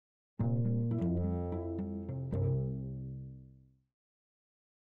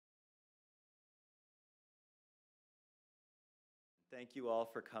Thank you all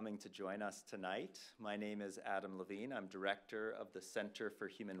for coming to join us tonight. My name is Adam Levine. I'm director of the Center for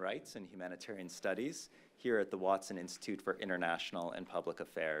Human Rights and Humanitarian Studies here at the Watson Institute for International and Public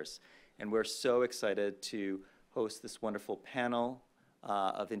Affairs. And we're so excited to host this wonderful panel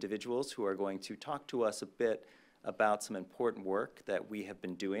of individuals who are going to talk to us a bit about some important work that we have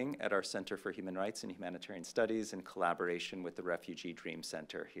been doing at our Center for Human Rights and Humanitarian Studies in collaboration with the Refugee Dream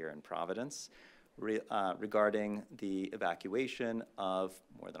Center here in Providence. Regarding the evacuation of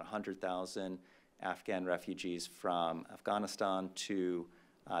more than 100,000 Afghan refugees from Afghanistan to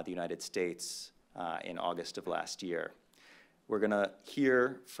the United States in August of last year. We're going to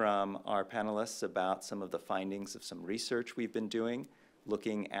hear from our panelists about some of the findings of some research we've been doing,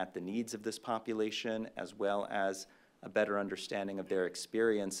 looking at the needs of this population, as well as a better understanding of their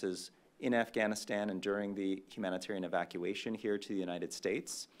experiences in Afghanistan and during the humanitarian evacuation here to the United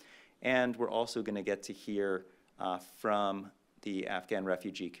States. And we're also going to get to hear from the Afghan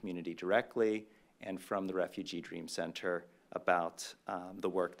refugee community directly and from the Refugee Dream Center about the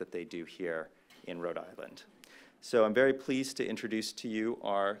work that they do here in Rhode Island. So I'm very pleased to introduce to you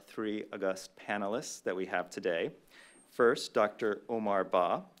our three august panelists that we have today. First, Dr. Omar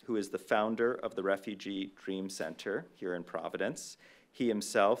Ba, who is the founder of the Refugee Dream Center here in Providence. He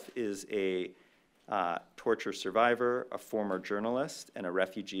himself is a torture survivor, a former journalist, and a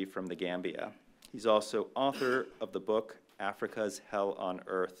refugee from the Gambia. He's also author of the book, Africa's Hell on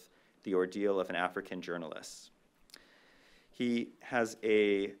Earth, The Ordeal of an African Journalist. He has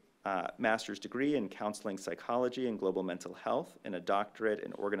a master's degree in counseling psychology and global mental health and a doctorate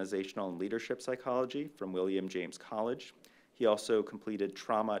in organizational and leadership psychology from William James College. He also completed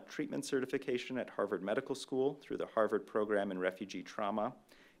trauma treatment certification at Harvard Medical School through the Harvard Program in Refugee Trauma.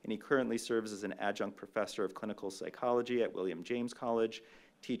 And he currently serves as an adjunct professor of clinical psychology at William James College,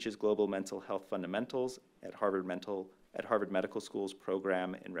 teaches global mental health fundamentals at Harvard Medical School's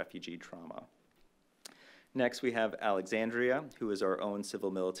program in refugee trauma. Next, we have Alexandria, who is our own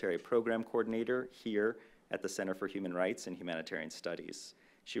civil military program coordinator here at the Center for Human Rights and Humanitarian Studies.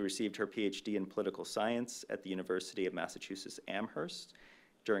 She received her PhD in political science at the University of Massachusetts Amherst.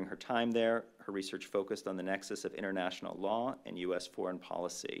 During her time there, her research focused on the nexus of international law and U.S. foreign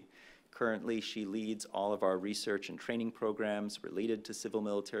policy. Currently, she leads all of our research and training programs related to civil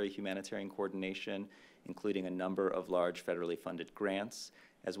military humanitarian coordination, including a number of large federally funded grants,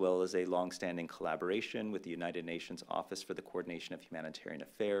 as well as a longstanding collaboration with the United Nations Office for the Coordination of Humanitarian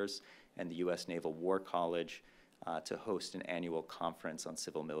Affairs and the U.S. Naval War College to host an annual conference on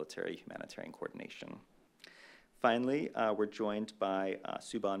civil military humanitarian coordination. Finally, we're joined by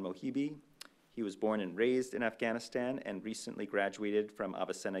Subhan Mohibi. He was born and raised in Afghanistan and recently graduated from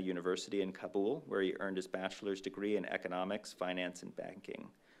Avicenna University in Kabul, where he earned his bachelor's degree in economics, finance, and banking.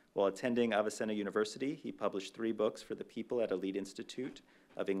 While attending Avicenna University, he published 3 books for the people at Elite Institute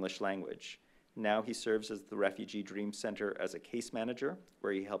of English Language. Now he serves as the Refugee Dream Center as a case manager,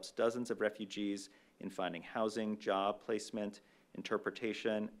 where he helps dozens of refugees in finding housing, job placement,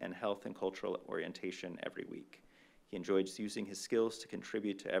 interpretation, and health and cultural orientation every week. He enjoys using his skills to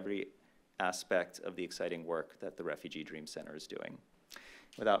contribute to every aspect of the exciting work that the Refugee Dream Center is doing.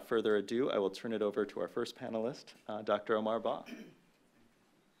 Without further ado, I will turn it over to our first panelist, Dr. Omar Ba.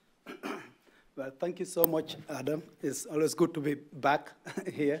 Well, thank you so much, Adam. It's always good to be back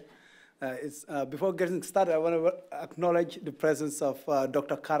here. Before getting started, I want to acknowledge the presence of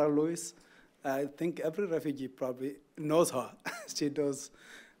Dr. Carol Lewis. I think every refugee probably knows her. She does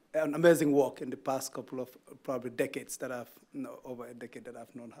an amazing work in the past couple of probably decades that over a decade that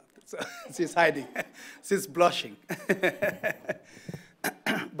I've known her. So she's hiding, she's blushing.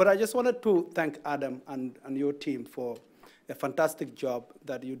 But I just wanted to thank Adam and your team for a fantastic job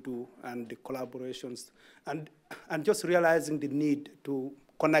that you do and the collaborations and just realizing the need to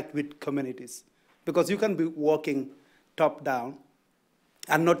connect with communities. Because you can be working top down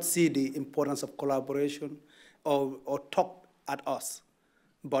and not see the importance of collaboration or talk at us.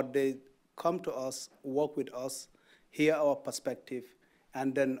 But they come to us, work with us, hear our perspective,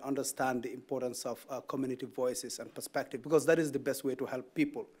 and then understand the importance of community voices and perspective, because that is the best way to help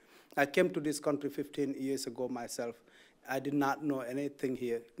people. I came to this country 15 years ago myself. I did not know anything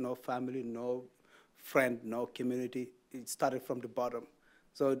here, no family, no friend, no community. It started from the bottom.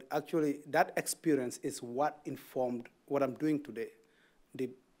 So actually, that experience is what informed what I'm doing today.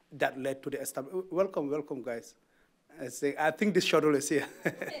 That led to the establishment. Welcome, guys. I think this shuttle is here.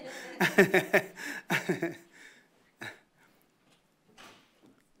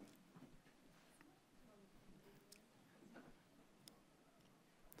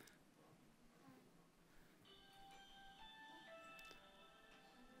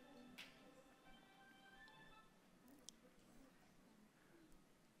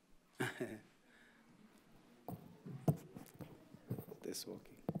 This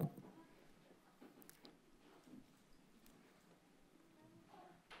working.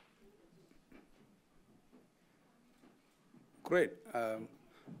 Great.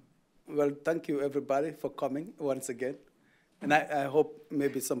 Well, thank you, everybody, for coming once again. And I hope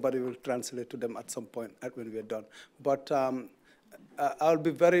maybe somebody will translate to them at some point when we're done. But I'll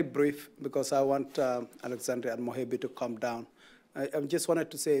be very brief because I want Alexandria and Mohebi to come down. I just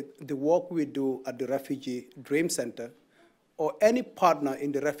wanted to say the work we do at the Refugee Dream Center or any partner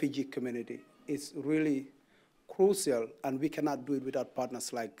in the refugee community is really crucial, and we cannot do it without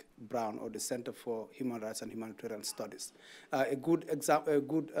partners like Brown or the Center for Human Rights and Humanitarian Studies. A good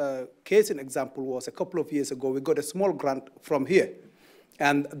case in example was a couple of years ago, we got a small grant from here,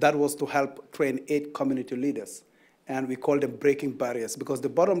 and that was to help train 8 community leaders. And we call them breaking barriers, because the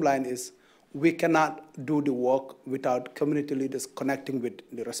bottom line is we cannot do the work without community leaders connecting with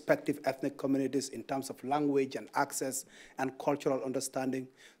the respective ethnic communities in terms of language and access and cultural understanding.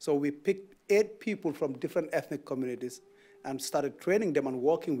 So we picked 8 people from different ethnic communities and started training them and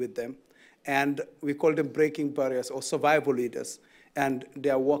working with them. And we call them breaking barriers or survival leaders. And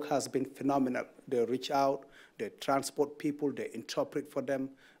their work has been phenomenal. They reach out, they transport people, they interpret for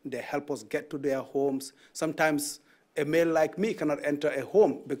them, they help us get to their homes. Sometimes a male like me cannot enter a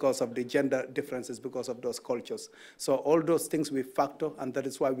home because of the gender differences, because of those cultures. So all those things we factor, and that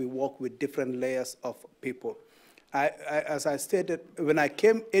is why we work with different layers of people. As I stated, when I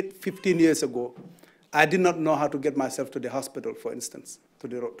came 15 years ago, I did not know how to get myself to the hospital, for instance,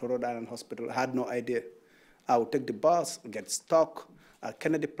 to Rhode Island Hospital. I had no idea. I would take the bus, get stuck at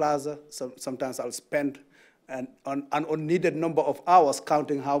Kennedy Plaza. Sometimes I'll spend an unneeded number of hours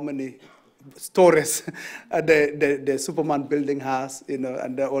counting how many stories the Superman building has,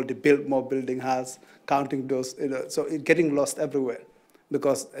 and all the Biltmore building has, counting those, so getting lost everywhere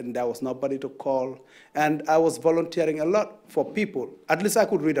and there was nobody to call. And I was volunteering a lot for people. At least I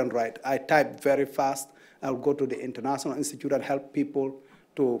could read and write. I typed very fast. I would go to the International Institute and help people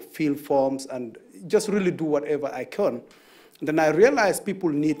to fill forms and just really do whatever I can. And then I realized people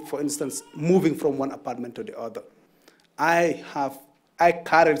need, for instance, moving from one apartment to the other. I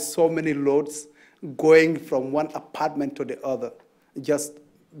carried so many loads going from one apartment to the other just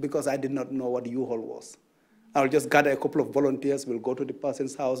because I did not know what U-Haul was. I'll just gather a couple of volunteers, we'll go to the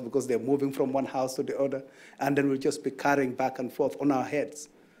person's house because they're moving from one house to the other, and then we'll just be carrying back and forth on our heads,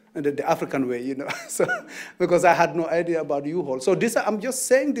 and the African way, So, because I had no idea about U-Haul. So I'm just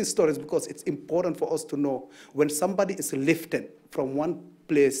saying these stories because it's important for us to know when somebody is lifted from one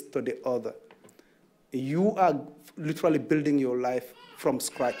place to the other, you are literally building your life from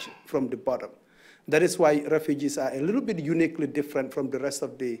scratch, from the bottom. That is why refugees are a little bit uniquely different from the rest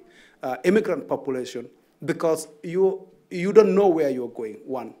of the immigrant population, because you don't know where you're going,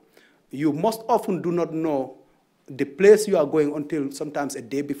 one. You most often do not know the place you are going until sometimes a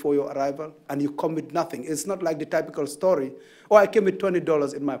day before your arrival, and you come with nothing. It's not like the typical story, oh, I came with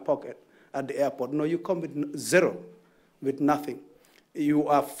 $20 in my pocket at the airport. No, you come with zero, with nothing. You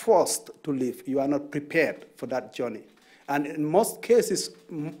are forced to leave. You are not prepared for that journey. And in most cases,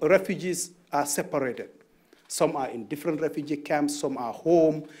 refugees are separated. Some are in different refugee camps, some are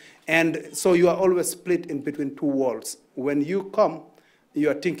home, and so you are always split in between 2 worlds. When you come, you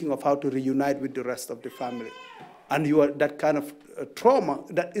are thinking of how to reunite with the rest of the family. And you are that kind of trauma,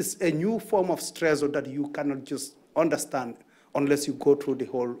 that is a new form of stressor that you cannot just understand unless you go through the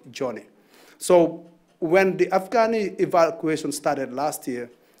whole journey. So when the Afghan evacuation started last year,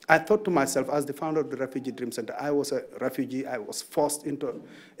 I thought to myself, as the founder of the Refugee Dream Center, I was a refugee, I was forced into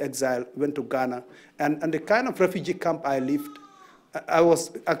exile, went to Ghana, and the kind of refugee camp I lived, I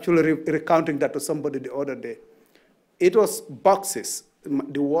was actually recounting that to somebody the other day. It was boxes.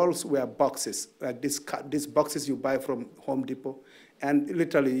 The walls were boxes, like these boxes you buy from Home Depot, and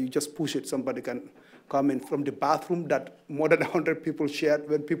literally you just push it, somebody can come in from the bathroom that more than 100 people shared.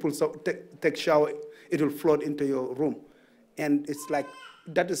 When people take shower, it will flood into your room. And it's like,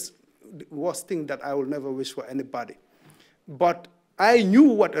 that is the worst thing that I will never wish for anybody. But I knew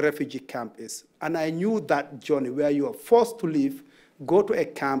what a refugee camp is, and I knew that journey where you are forced to leave, go to a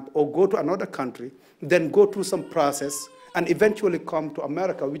camp or go to another country, then go through some process, and eventually come to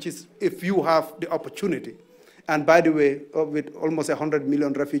America, which is if you have the opportunity. And by the way, with almost 100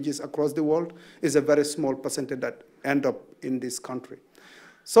 million refugees across the world, is a very small percentage that end up in this country.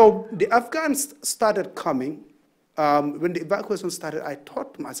 So the Afghans started coming. When the evacuation started, I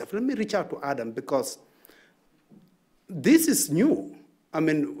thought to myself, let me reach out to Adam, because this is new. I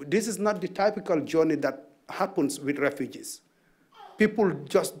mean, this is not the typical journey that happens with refugees. People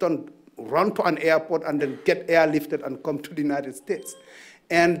just don't run to an airport and then get airlifted and come to the United States.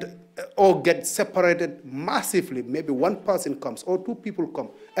 and or get separated massively. Maybe one person comes or two people come.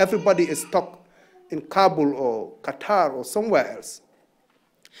 Everybody is stuck in Kabul or Qatar or somewhere else.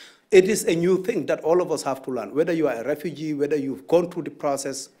 It is a new thing that all of us have to learn. Whether you are a refugee, whether you've gone through the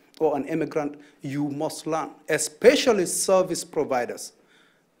process, or an immigrant, you must learn, especially service providers.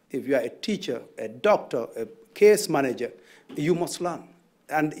 If you are a teacher, a doctor, a case manager, you must learn.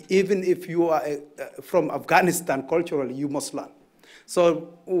 And even if you are from Afghanistan culturally, you must learn.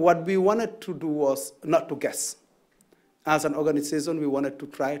 So what we wanted to do was not to guess. As an organization, we wanted to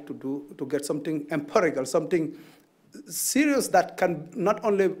try to get something empirical, something serious that can not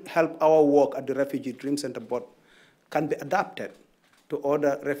only help our work at the Refugee Dream Center, but can be adapted to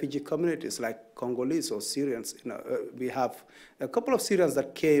other refugee communities like Congolese or Syrians. We have a couple of Syrians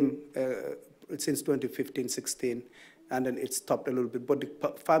that came since 2015, 16, and then it stopped a little bit, but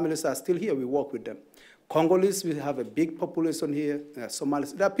the families are still here. We work with them. Congolese, we have a big population here.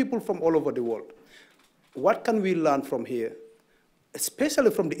 Somalis, there are people from all over the world. What can we learn from here,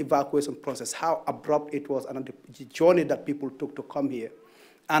 especially from the evacuation process, how abrupt it was and the journey that people took to come here,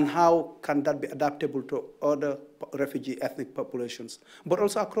 and how can that be adaptable to other refugee ethnic populations, but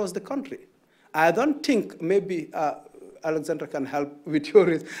also across the country? I don't think, maybe Alexandra can help with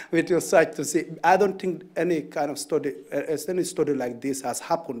your search to see, I don't think any kind of study, any study like this has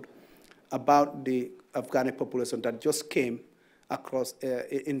happened about the Afghani population that just came across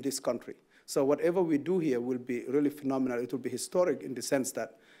in this country. So whatever we do here will be really phenomenal. It will be historic in the sense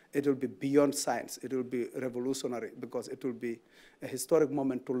that it will be beyond science. It will be revolutionary because it will be a historic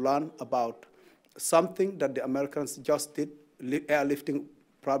moment to learn about something that the Americans just did, airlifting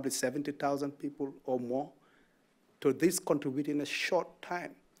probably 70,000 people or more to this country within a short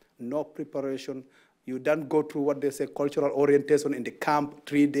time. No preparation. You don't go through what they say cultural orientation in the camp,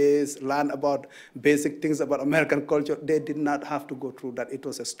 3 days, learn about basic things about American culture. They did not have to go through that. It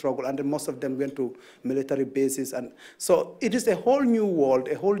was a struggle, and then most of them went to military bases. And so it is a whole new world,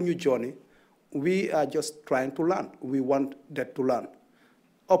 a whole new journey. We are just trying to learn. We want that to learn.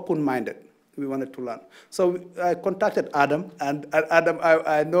 Open-minded, we wanted to learn. So I contacted Adam, and Adam,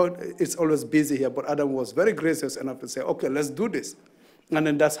 I know it's always busy here, but Adam was very gracious enough to say, okay, let's do this. And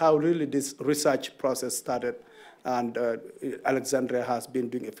then that's how really this research process started. And Alexandria has been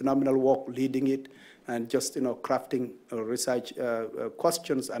doing a phenomenal work leading it and just crafting research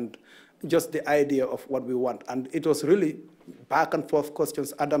questions and just the idea of what we want. And it was really back and forth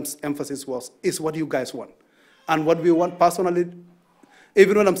questions. Adam's emphasis was, is what you guys want. And what we want personally,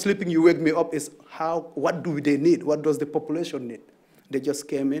 even when I'm sleeping, you wake me up, is what do they need? What does the population need? They just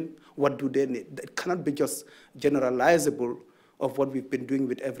came in, what do they need? It cannot be just generalizable of what we've been doing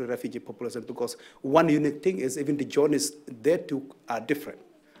with every refugee population, because one unique thing is even the journeys they took are different.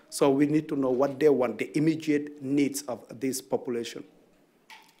 So we need to know what they want, the immediate needs of this population.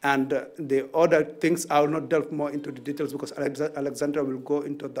 And the other things, I will not delve more into the details because Alexandra will go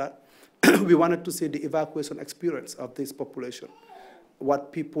into that. We wanted to see the evacuation experience of this population,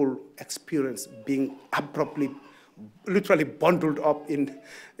 what people experience being abruptly, literally bundled up in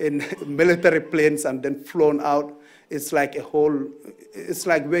military planes and then flown out. It's like it's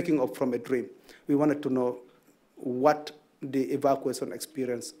like waking up from a dream. We wanted to know what the evacuation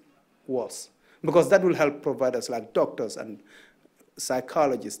experience was, because that will help providers like doctors and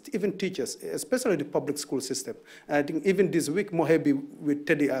psychologists, even teachers, especially the public school system. And I think even this week, Mohebi with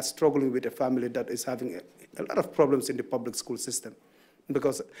Teddy are struggling with a family that is having a lot of problems in the public school system.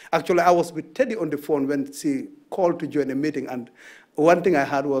 Because actually I was with Teddy on the phone when she called to join a meeting, and one thing I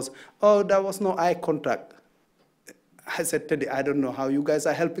heard was, oh, there was no eye contact. I said, Teddy, I don't know how you guys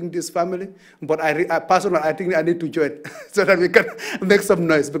are helping this family, but I personally, I think I need to join so that we can make some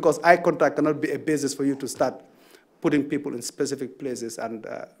noise, because eye contact cannot be a basis for you to start putting people in specific places and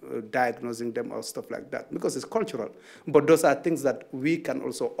diagnosing them or stuff like that, because it's cultural. But those are things that we can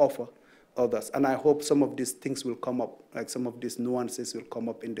also offer others. And I hope some of these things will come up, like some of these nuances will come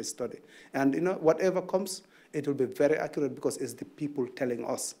up in this study. And whatever comes, it will be very accurate because it's the people telling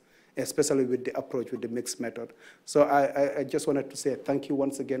us, especially with the approach, with the mixed method. So I just wanted to say thank you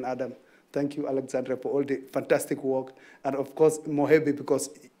once again, Adam. Thank you, Alexandra, for all the fantastic work. And of course, Mohebi, because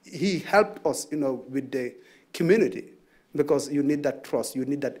he helped us, with the community, because you need that trust, you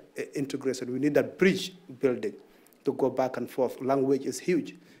need that integration, we need that bridge building to go back and forth. Language is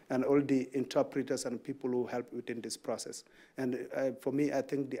huge, and all the interpreters and people who help within this process. And for me, I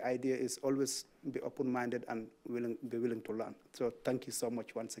think the idea is always be open-minded and be willing to learn. So thank you so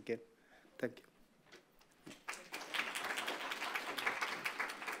much once again. Thank you.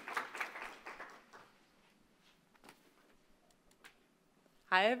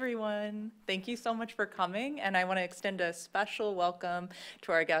 Hi, everyone. Thank you so much for coming, and I want to extend a special welcome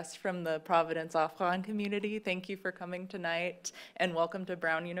to our guests from the Providence Afghan community. Thank you for coming tonight, and welcome to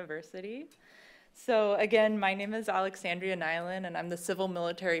Brown University. So again, my name is Alexandria Nyland, and I'm the Civil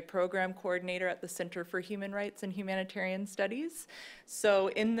Military Program Coordinator at the Center for Human Rights and Humanitarian Studies. So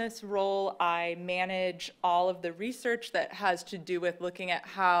in this role, I manage all of the research that has to do with looking at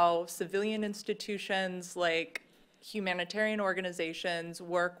how civilian institutions like humanitarian organizations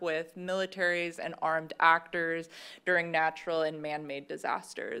work with militaries and armed actors during natural and man-made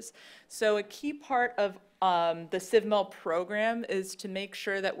disasters. So a key part of the CivMil program is to make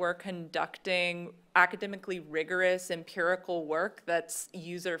sure that we're conducting academically rigorous empirical work that's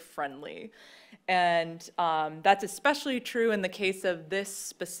user-friendly. And that's especially true in the case of this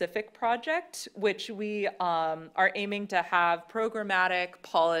specific project, which we are aiming to have programmatic,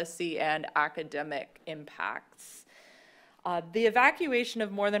 policy, and academic impacts. The evacuation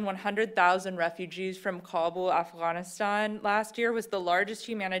of more than 100,000 refugees from Kabul, Afghanistan last year was the largest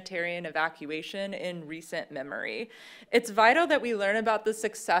humanitarian evacuation in recent memory. It's vital that we learn about the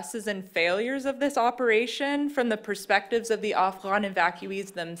successes and failures of this operation from the perspectives of the Afghan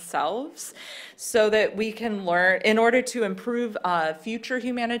evacuees themselves, so that we can learn in order to improve future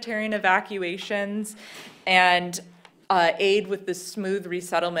humanitarian evacuations and aid with the smooth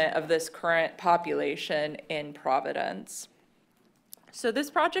resettlement of this current population in Providence. So this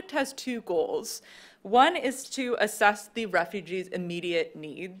project has two goals. One is to assess the refugees' immediate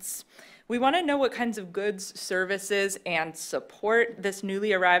needs. We want to know what kinds of goods, services, and support this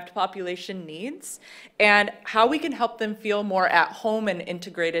newly arrived population needs, and how we can help them feel more at home and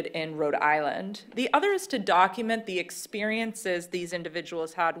integrated in Rhode Island. The other is to document the experiences these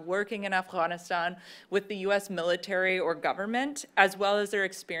individuals had working in Afghanistan with the US military or government, as well as their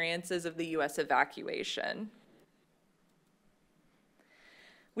experiences of the US evacuation.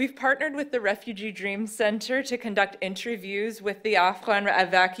 We've partnered with the Refugee Dream Center to conduct interviews with the Afghan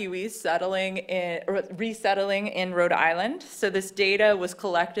evacuees resettling in Rhode Island. So this data was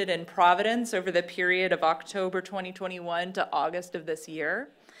collected in Providence over the period of October 2021 to August of this year.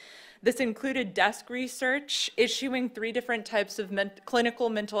 This included desk research, issuing 3 different types of clinical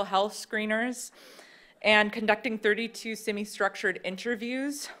mental health screeners, and conducting 32 semi-structured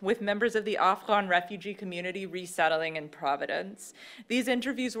interviews with members of the Afghan refugee community resettling in Providence. These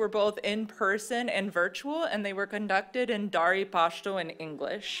interviews were both in person and virtual, and they were conducted in Dari, Pashto, and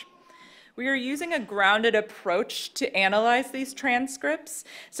English. We are using a grounded approach to analyze these transcripts.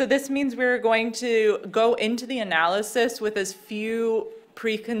 So this means we're going to go into the analysis with as few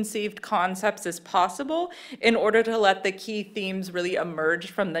preconceived concepts as possible in order to let the key themes really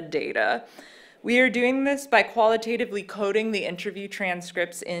emerge from the data. We are doing this by qualitatively coding the interview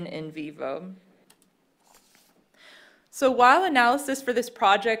transcripts in vivo. So while analysis for this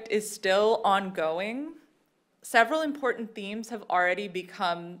project is still ongoing, several important themes have already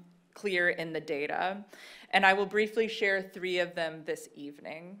become clear in the data, and I will briefly share 3 of them this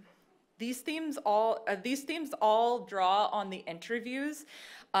evening. These themes all draw on the interviews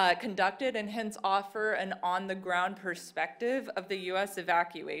conducted and hence offer an on-the-ground perspective of the US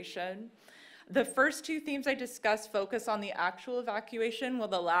evacuation. The first 2 themes I discussed focus on the actual evacuation, while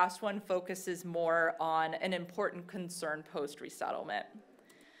the last one focuses more on an important concern post-resettlement.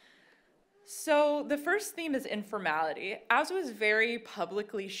 So the first theme is informality. As was very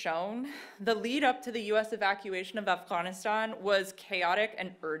publicly shown, the lead up to the US evacuation of Afghanistan was chaotic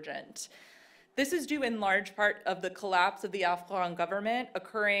and urgent. This is due in large part of the collapse of the Afghan government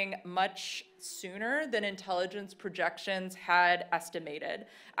occurring much sooner than intelligence projections had estimated.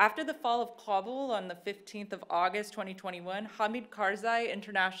 After the fall of Kabul on the 15th of August 2021, Hamid Karzai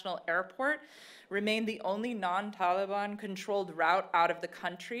International Airport remained the only non-Taliban controlled route out of the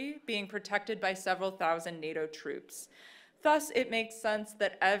country, being protected by several thousand NATO troops. Thus, it makes sense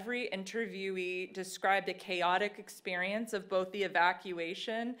that every interviewee described a chaotic experience of both the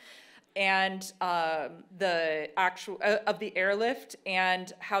evacuation and the airlift,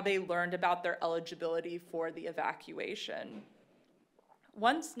 and how they learned about their eligibility for the evacuation.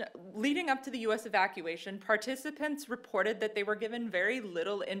 Leading up to the US evacuation, participants reported that they were given very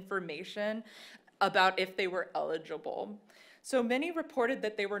little information about if they were eligible. So many reported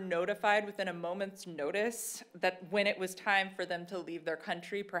that they were notified within a moment's notice that when it was time for them to leave their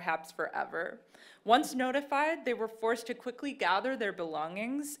country, perhaps forever. Once notified, they were forced to quickly gather their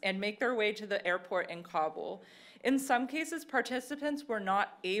belongings and make their way to the airport in Kabul. In some cases, participants were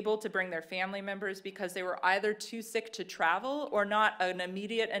not able to bring their family members because they were either too sick to travel or not an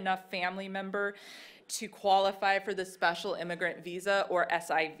immediate enough family member to qualify for the special immigrant visa or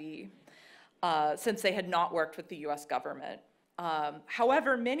SIV, since they had not worked with the US government.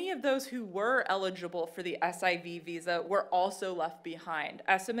 However, many of those who were eligible for the SIV visa were also left behind.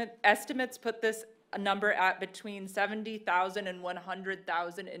 Estimates put this number at between 70,000 and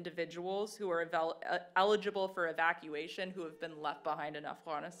 100,000 individuals who are eligible for evacuation who have been left behind in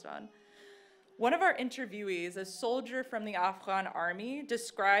Afghanistan. One of our interviewees, a soldier from the Afghan army,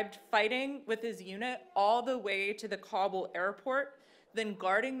 described fighting with his unit all the way to the Kabul airport, then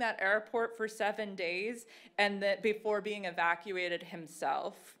guarding that airport for 7 days, and that before being evacuated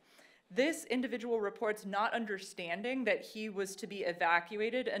himself. This individual reports not understanding that he was to be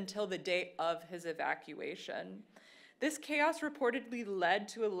evacuated until the day of his evacuation. This chaos reportedly led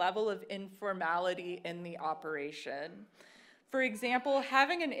to a level of informality in the operation. For example,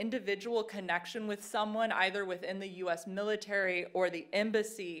 having an individual connection with someone either within the US military or the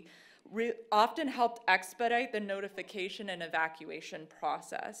embassy often helped expedite the notification and evacuation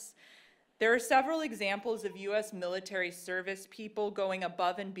process. There are several examples of US military service people going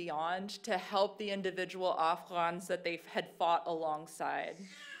above and beyond to help the individual Afghans that they had fought alongside.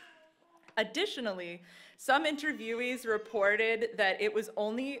 Additionally, some interviewees reported that it was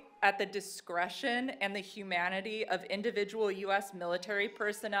only at the discretion and the humanity of individual US military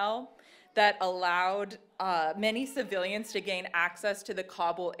personnel that allowed many civilians to gain access to the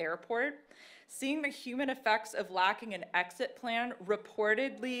Kabul airport. Seeing the human effects of lacking an exit plan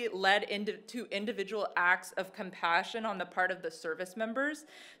reportedly led to individual acts of compassion on the part of the service members.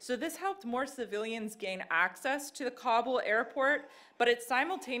 So this helped more civilians gain access to the Kabul airport, but it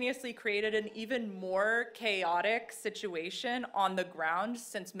simultaneously created an even more chaotic situation on the ground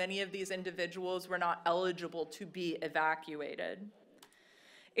since many of these individuals were not eligible to be evacuated.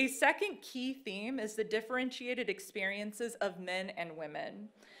 A second key theme is the differentiated experiences of men and women.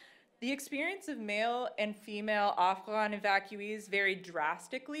 The experience of male and female Afghan evacuees varied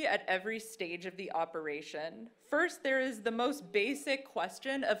drastically at every stage of the operation. First, there is the most basic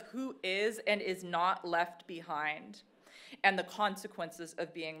question of who is and is not left behind, and the consequences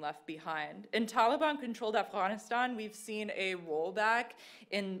of being left behind. In Taliban-controlled Afghanistan, we've seen a rollback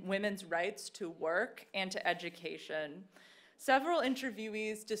in women's rights to work and to education. Several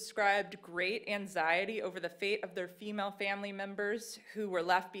interviewees described great anxiety over the fate of their female family members who were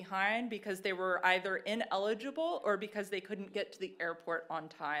left behind because they were either ineligible or because they couldn't get to the airport on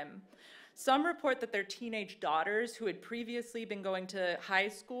time. Some report that their teenage daughters, who had previously been going to high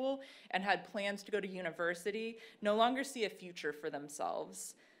school and had plans to go to university, no longer see a future for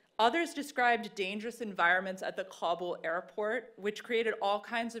themselves. Others described dangerous environments at the Kabul airport, which created all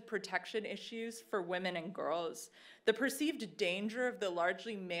kinds of protection issues for women and girls. The perceived danger of the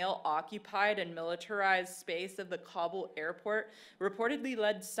largely male-occupied and militarized space of the Kabul airport reportedly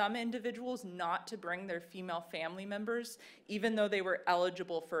led some individuals not to bring their female family members, even though they were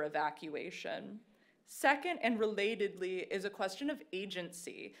eligible for evacuation. Second, and relatedly, is a question of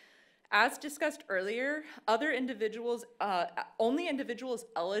agency. As discussed earlier, only individuals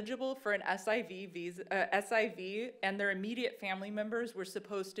eligible for an SIV visa, SIV and their immediate family members were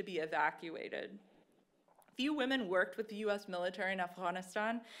supposed to be evacuated. Few women worked with the US military in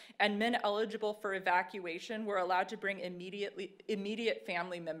Afghanistan, and men eligible for evacuation were allowed to bring immediate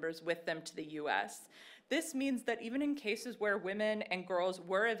family members with them to the US. This means that even in cases where women and girls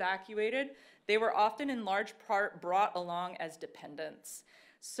were evacuated, they were often in large part brought along as dependents.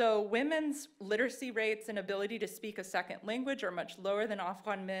 So women's literacy rates and ability to speak a second language are much lower than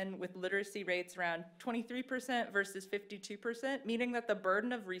Afghan men, with literacy rates around 23% versus 52%, meaning that the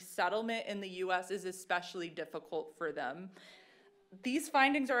burden of resettlement in the US is especially difficult for them. These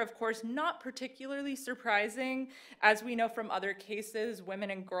findings are, of course, not particularly surprising. As we know from other cases,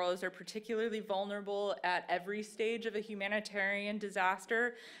 women and girls are particularly vulnerable at every stage of a humanitarian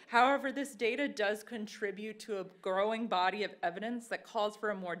disaster. However, this data does contribute to a growing body of evidence that calls for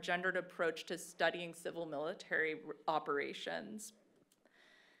a more gendered approach to studying civil military operations.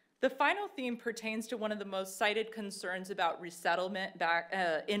 The final theme pertains to one of the most cited concerns about resettlement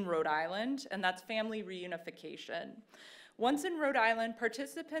in Rhode Island, and that's family reunification. Once in Rhode Island,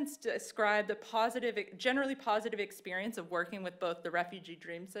 participants described the generally positive experience of working with both the Refugee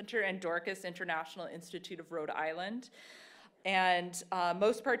Dream Center and Dorcas International Institute of Rhode Island. And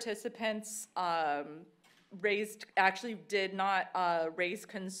most participants did not raise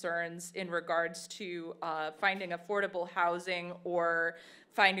concerns in regards to finding affordable housing or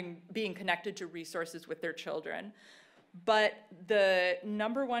being connected to resources with their children. But the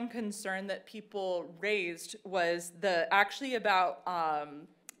number one concern that people raised was about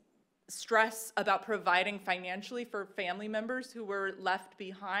stress about providing financially for family members who were left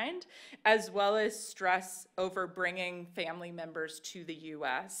behind, as well as stress over bringing family members to the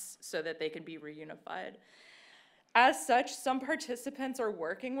US so that they could be reunified. As such, some participants are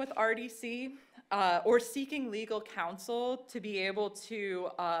working with RDC or seeking legal counsel to be able to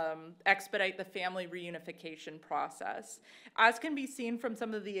expedite the family reunification process. As can be seen from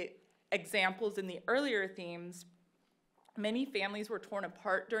some of the examples in the earlier themes, many families were torn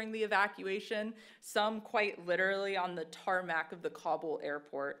apart during the evacuation, some quite literally on the tarmac of the Kabul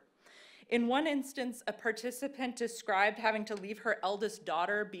airport. In one instance, a participant described having to leave her eldest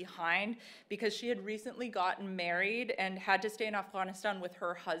daughter behind because she had recently gotten married and had to stay in Afghanistan with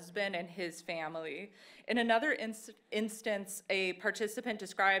her husband and his family. In another instance, a participant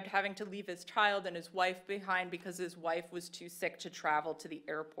described having to leave his child and his wife behind because his wife was too sick to travel to the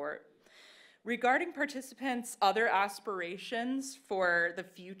airport. Regarding participants' other aspirations for the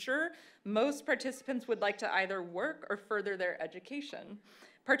future, most participants would like to either work or further their education.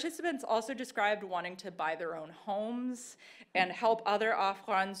 Participants also described wanting to buy their own homes and help other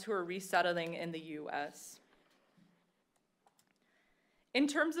Afghans who are resettling in the US. In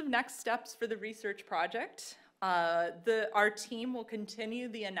terms of next steps for the research project, our team will continue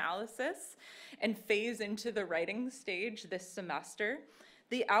the analysis and phase into the writing stage this semester.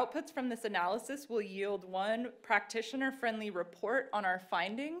 The outputs from this analysis will yield one practitioner-friendly report on our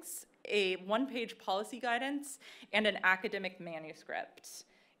findings, a one-page policy guidance, and an academic manuscript.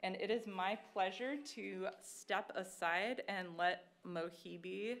 And it is my pleasure to step aside and let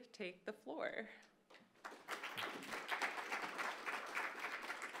Mohibi take the floor.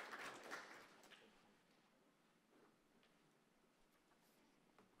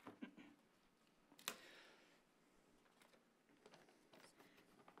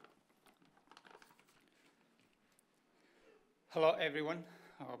 Hello, everyone.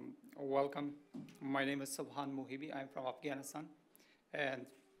 Welcome. My name is Subhan Mohibi. I'm from Afghanistan, and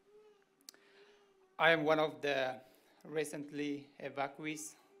I am one of the recently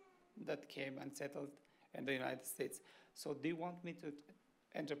evacuees that came and settled in the United States. So do you want me to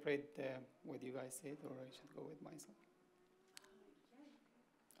interpret what you guys said, or I should go with myself?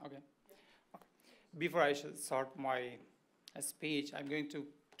 Okay. Before I should start my speech, I'm going to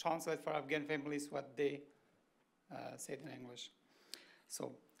translate for Afghan families what they said in English.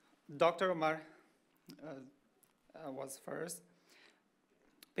 So, Dr. Omar was first.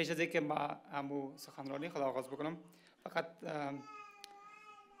 پیش از اینکه ما همو سخنرانی خود آغاز بکنم فقط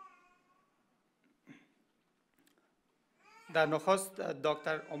در نخست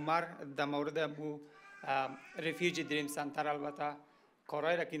دکتر عمر در مورد همو رفیوجی دریم سنتر البته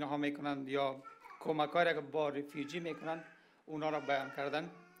کارهایی را که اینها میکنند یا کمک‌هایی را که با رفیوجی میکنند اونا را بیان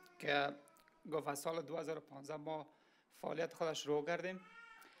کردن که گفت از سال 2015 ما فعالیت خود شروع کردیم.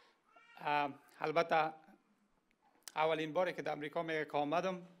 البته اولین باری که در امریکا میگه که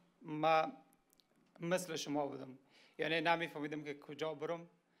آمدم ما مثل شما بودم، یعنی نمیفهمیدم که کجا برم،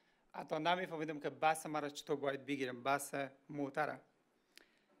 حتی نمیفهمیدم که بس مرا چطور باید بگیرم، بس موتره.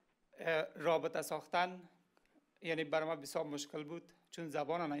 رابطه ساختن یعنی برای ما بسیار مشکل بود چون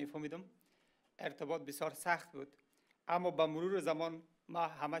زبان نمیفهمیدم، ارتباط بسیار سخت بود، اما با مرور زمان ما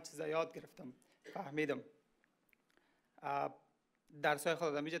همه چیز یاد گرفتم، فهمیدم. درسای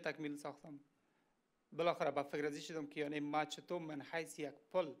خود را تکمیل ساختم. بالاخره با فکر ازی شدم که یعنی ما چطور من حیث یک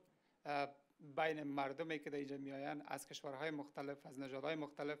پل بین مردمی که در اینجا میآیند از کشورهای مختلف، از نژادهای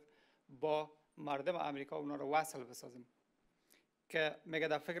مختلف با مردم امریکا اونا رو وصل بسازیم. که میگه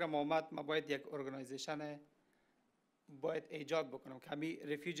در فکرم آمد ما باید یک ارگانیزیشن باید ایجاد بکنم که همین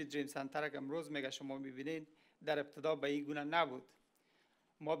رفیوجی دریم سنتر که امروز میگه شما میبینید در ابتدا به این گونه نبود.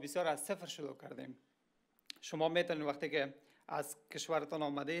 ما بسیار از صفر شروع کردیم. شما میتونید وقتی که از کشورتان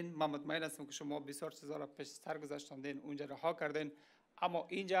آمدین، من مطمئن هستم که شما بسیار چیزا را پیش سر گذاشتین، اونجا رها کردین، اما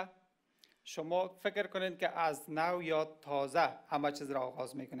اینجا شما فکر کنین که از نو یا تازه همه چیز را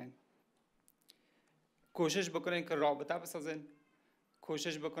آغاز میکنین. کوشش بکنین که رابطه بسازین،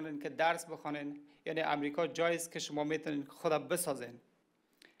 کوشش بکنین که درس بخونین. یعنی امریکا جایی است که شما میتونین خود بسازین.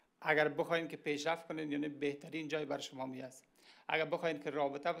 اگر بخواین که پیشرفت کنین، یعنی بهترین جای برای شما میاد. اگر بخواین که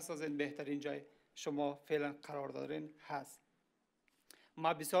رابطه بسازین، بهترین جای شما فعلا قرار دارین هست.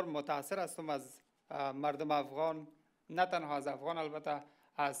 ما بسیار متاثر هستم از مردم افغان، نه تنها از افغان، البته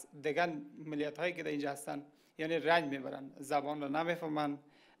از دیگر ملیت هایی که در اینجا هستن. یعنی رنج میبرن، زبان رو نمیفهمن،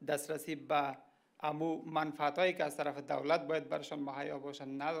 دسترسی به امو منفعت هایی که از طرف دولت باید برشان مهیا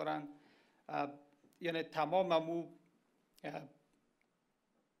باشن ندارن. یعنی تمام امو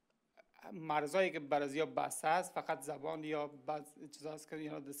مرزایی که برازیا بسته است فقط زبان یا بعض چیزاست که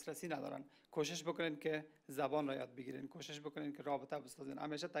اینا دسترسی ندارن. کوشش بکنین که زبان را یاد بگیرین، کوشش بکنین که رابطه بسازین.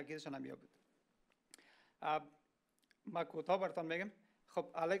 همیشه تاکیدشان هم بود. ما کوتاه براتون میگم.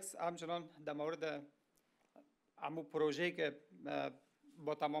 خب الکس همچنان در مورد امو پروژه‌ای که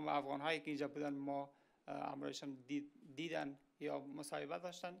با تمام افغان هایی که اینجا بودن ما همراهشان دیدن یا مصاحبه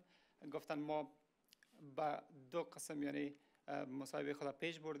داشتن، گفتن ما با دو قسم یعنی مصاحبه خود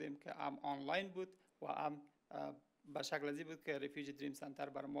پیش بردیم که هم آنلاین بود و هم به شکل ازی بود که ریفیوجی دریم سنتر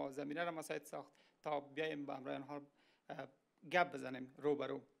بر ما زمینه را مساعد ساخت تا بیایم با همراه آنها گپ بزنیم رو به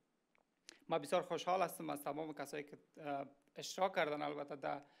رو. ما بسیار خوشحال هستم از تمام کسایی که اشتراک کردن البته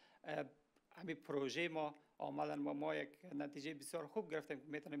در همین پروژه ما آمدن و ما یک نتیجه بسیار خوب گرفتیم که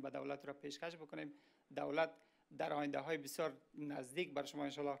میتونیم به دولت را پیشکش بکنیم. دولت در آینده های بسیار نزدیک بر شما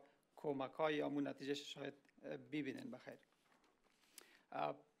انشالله کمک های یا همون نتیجه شاید ببینین بخیر.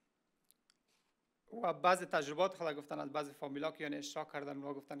 و بعضی تجربات خدا گفتن از بعضی فامیلا که یعنی اشتراک کردن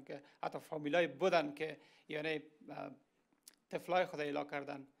و گفتن که حتی فامیلای بودن که یعنی طفلای خدا ایلا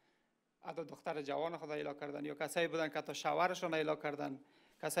کردن، حتی دختر جوان خدا ایلا کردن، یا کسایی بودن که حتی شوهرشون ایلا کردن،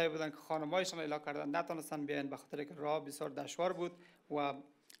 کسایی بودن که خانمایشون ایلا کردن، نتونستن بیاین به خاطر که راه بسیار دشوار بود و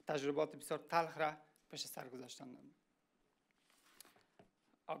تجربات بسیار تلخ را پشت سر گذاشتن.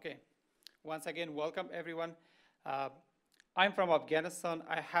 Okay, once again, welcome everyone. I'm from Afghanistan.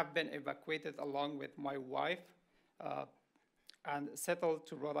 I have been evacuated along with my wife and settled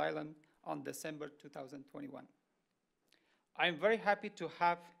to Rhode Island on December 2021. I'm very happy to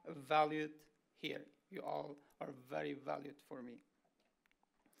have valued here. You all are very valued for me.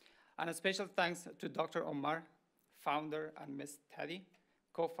 And a special thanks to Dr. Omar, founder, and Ms. Teddy,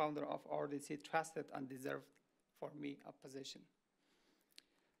 co-founder of RDC, trusted and deserved for me a position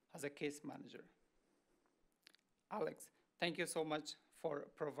as a case manager. Alex, thank you so much for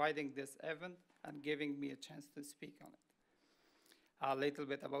providing this event and giving me a chance to speak on it. A little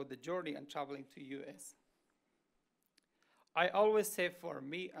bit about the journey and traveling to US. I always say for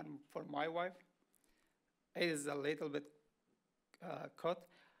me and for my wife, it is a little bit cut.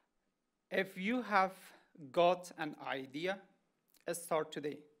 If you have got an idea, start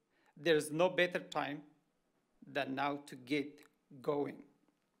today. There's no better time than now to get going.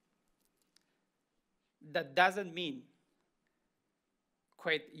 That doesn't mean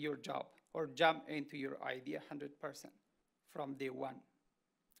quit your job or jump into your idea 100% from day one,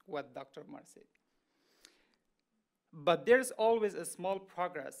 what Dr. Omar said. But there's always a small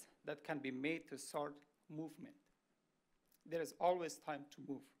progress that can be made to start movement. There is always time to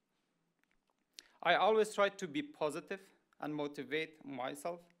move. I always try to be positive and motivate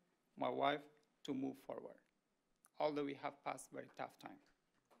myself, my wife, to move forward, although we have passed a very tough time.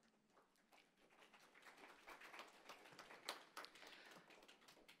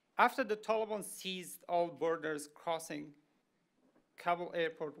 After the Taliban seized all borders crossing, Kabul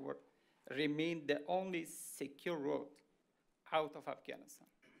airport remained the only secure road out of Afghanistan.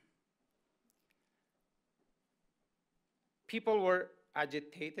 People were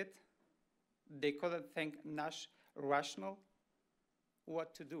agitated. They couldn't think rational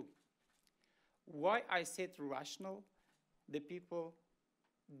what to do. Why I said rational, the people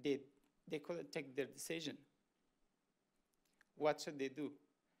they couldn't take their decision. What should they do?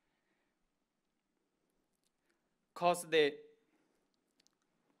 Because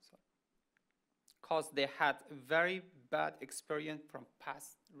they had very bad experience from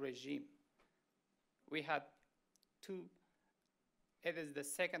past regime. We had two, it is the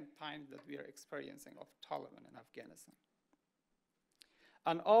second time that we are experiencing of Taliban in Afghanistan.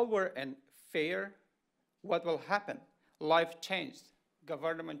 And all were in fear. What will happen? Life changed,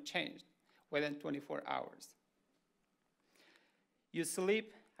 government changed within 24 hours. You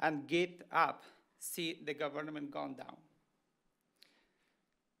sleep and get up, see the government gone down.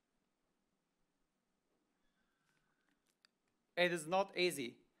 It is not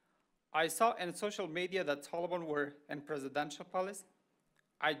easy. I saw in social media that Taliban were in presidential palace.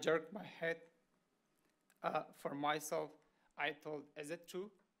 I jerked my head for myself. I thought, is it true?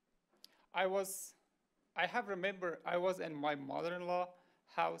 I was in my mother-in-law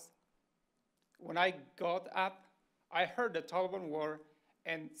house. When I got up, I heard the Taliban were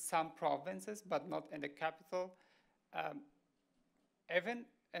in some provinces, but not in the capital. Even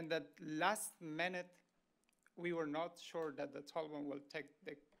in the last minute, we were not sure that the Taliban will take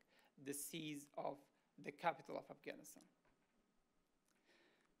the seize of the capital of Afghanistan.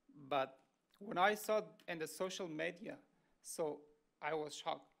 But when I saw in the social media, so I was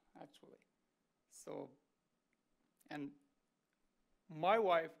shocked, actually. So, and my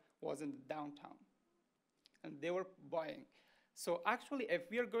wife was in the downtown, and they were buying. So actually, if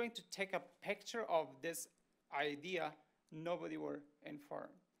we are going to take a picture of this idea, nobody were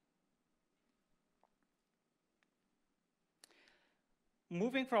informed.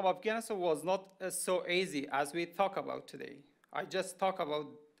 Moving from Afghanistan was not so easy as we talk about today. I just talk about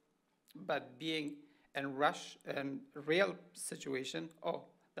but being in rush and real situation. Oh,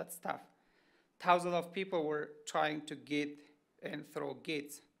 that's tough. thousands of people were trying to get in through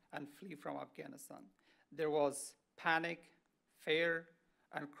gates and flee from Afghanistan. There was panic, fear,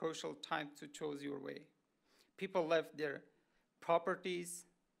 and crucial time to choose your way. People left their properties,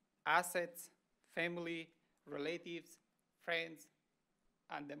 assets, family, relatives, friends,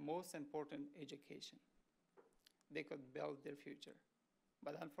 and the most important, education. They could build their future.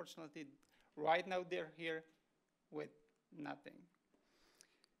 But unfortunately, right now they're here with nothing.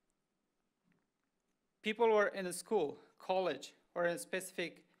 People were in school, college, or in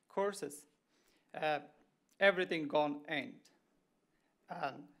specific courses. Everything gone end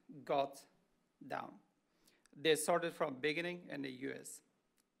and got down. They started from beginning in the US.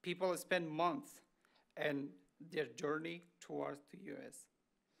 People spend months in their journey towards the US.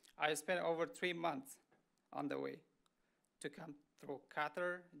 I spent over 3 months on the way to come through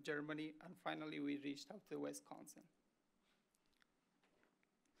Qatar, Germany, and finally we reached out to Wisconsin.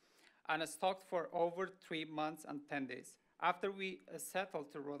 And I stalked for over 3 months and 10 days. After we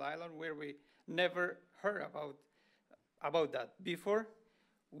settled to Rhode Island, where we never heard about that before,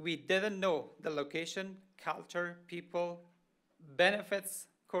 we didn't know the location, culture, people, benefits,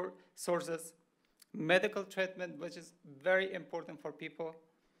 sources, medical treatment, which is very important for people,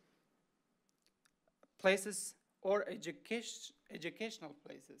 places or educational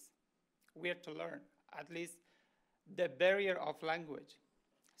places where to learn, at least the barrier of language.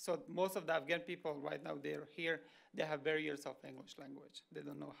 So most of the Afghan people right now, they're here, they have barriers of English language. They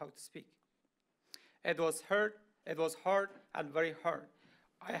don't know how to speak. It was hard and very hard.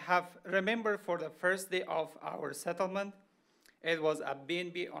 I remember for the first day of our settlement, it was a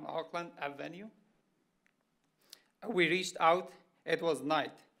B&B on Auckland Avenue. We reached out, it was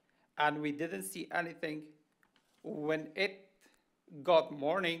night, and we didn't see anything. When it got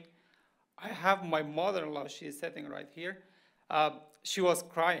morning, I have my mother-in-law, she's sitting right here. She was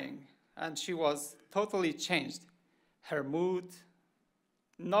crying, and she was totally changed. Her mood,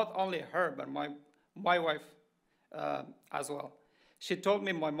 not only her, but my wife as well. She told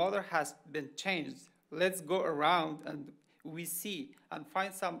me, my mother has been changed. Let's go around and we see and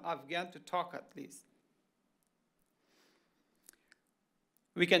find some Afghan to talk at least.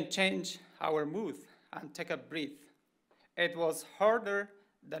 We can change our mood and take a breath. It was harder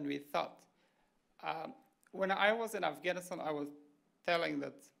than we thought. When I was in Afghanistan, I was telling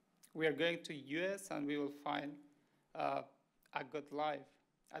that we are going to US and we will find a good life.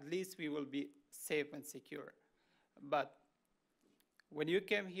 At least we will be safe and secure. But when you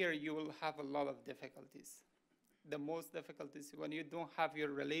came here, you will have a lot of difficulties. The most difficulties when you don't have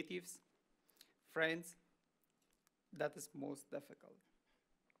your relatives, friends, that is most difficult.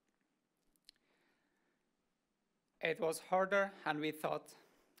 It was harder than I thought.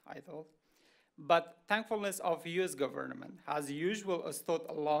 But thankfulness of US government, as usual, stood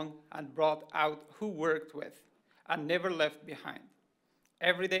along and brought out who worked with and never left behind.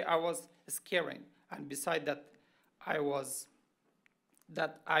 Every day I was scaring, and beside that, I was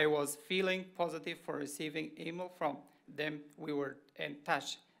feeling positive for receiving email from them. We were in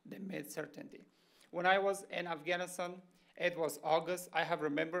touch. They made certainty. When I was in Afghanistan, it was August. I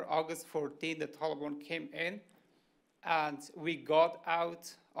remember August 14, the Taliban came in, and we got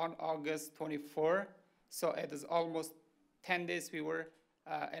out on August 24. So it is almost 10 days we were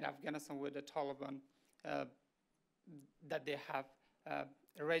in Afghanistan with the Taliban, that they have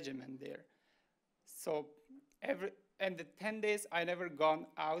a regiment there. So in the 10 days, I never gone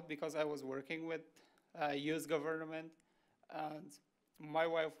out because I was working with US government. And my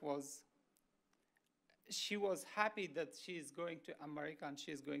wife she was happy that she's going to America and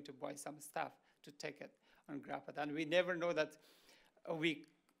she's going to buy some stuff to take it and grab it. And we never know that we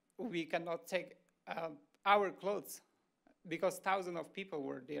cannot take our clothes because thousands of people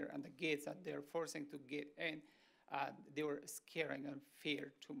were there at the gates and they're forcing to get in. They were scaring and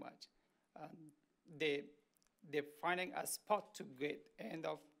feared too much. They're finding a spot to get end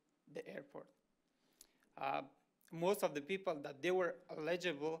of the airport. Most of the people that they were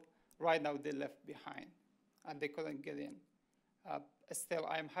eligible, right now they left behind and they couldn't get in. Still,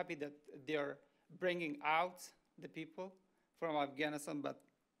 I'm happy that they're bringing out the people from Afghanistan, but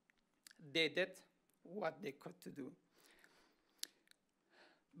they did what they could to do.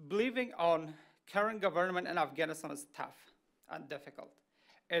 Believing on current government in Afghanistan is tough and difficult.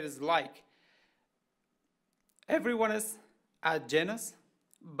 It is like everyone is a genus,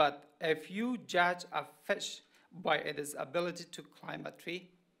 but if you judge a fish by its ability to climb a tree,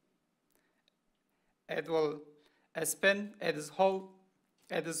 it will spend its whole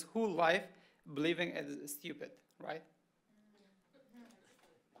life believing it is stupid, right?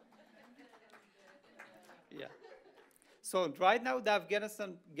 So right now, the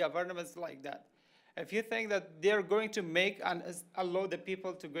Afghanistan government is like that. If you think that they're going to make and allow the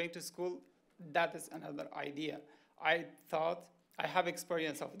people to going to school, that is another idea. I thought I have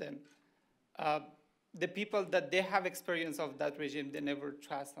experience of them. The people that they have experience of that regime, they never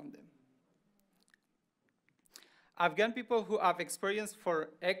trust on them. Afghan people who have experience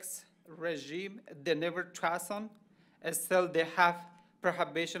for X regime, they never trust on, still they have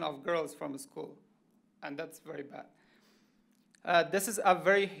prohibition of girls from school, and that's very bad. This is a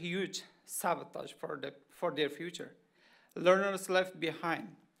very huge sabotage for their future. Learners left behind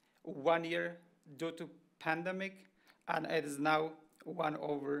 1 year due to pandemic, and it is now 1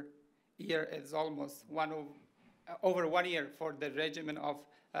 over year. It's almost over 1 year for the regime of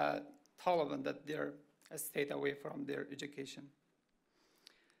Taliban that they're stayed away from their education.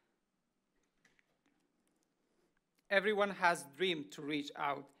 Everyone has dreamed to reach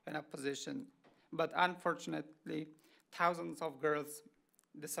out in a position, but unfortunately, thousands of girls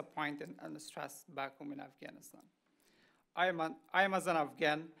disappointed and stressed back home in Afghanistan. I am as an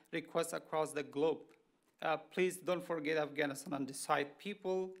Afghan, request across the globe, please don't forget Afghanistan and decide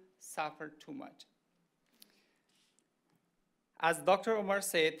people suffer too much. As Dr. Omar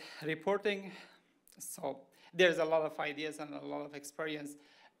said, reporting, so there's a lot of ideas and a lot of experience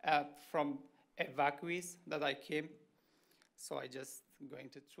from evacuees that I came, so I just going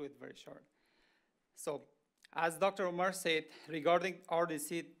to through it very short. So as Dr. Omar said, regarding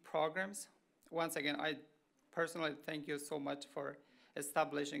RDC programs, once again, I personally thank you so much for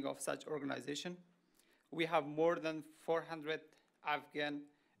establishing of such organization. We have more than 400 Afghan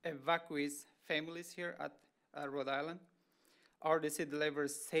evacuees families here at Rhode Island. RDC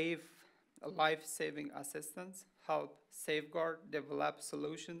delivers safe, life-saving assistance, help safeguard, develop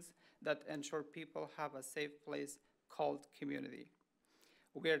solutions that ensure people have a safe place called community,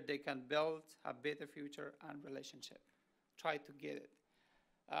 where they can build a better future and relationship. Try to get it.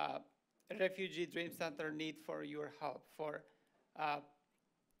 Refugee Dream Center need for your help, for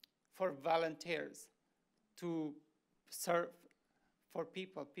volunteers to serve for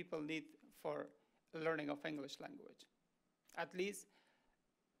people. People need for learning of English language. At least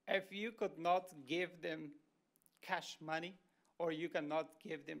if you could not give them cash money, or you cannot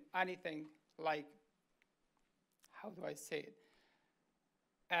give them anything like, how do I say it?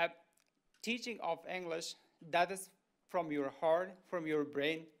 Teaching of English, that is from your heart, from your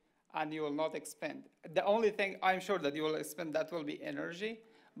brain, and you will not expend. The only thing I'm sure that you will expend, that will be energy,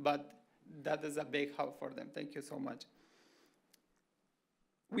 but that is a big help for them. Thank you so much.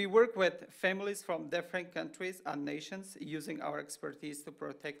 We work with families from different countries and nations using our expertise to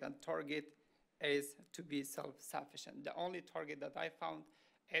protect and target is to be self-sufficient. The only target that I found,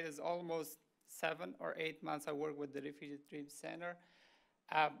 it is almost 7 or 8 months I work with the Refugee Dream Center.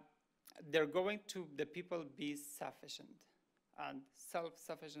 They're going to the people be sufficient, and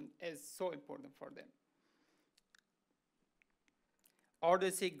self-sufficient is so important for them.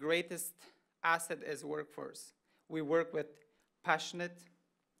 RDC greatest asset is workforce. We work with passionate,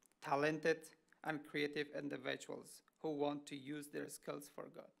 talented, and creative individuals who want to use their skills for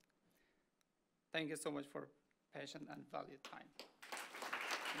good. Thank you so much for passion and valued time.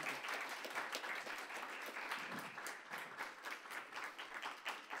 Thank you.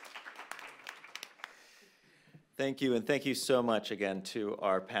 Thank you, and thank you so much again to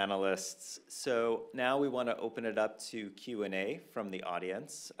our panelists. So now we want to open it up to Q&A from the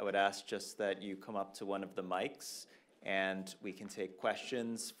audience. I would ask just that you come up to one of the mics, and we can take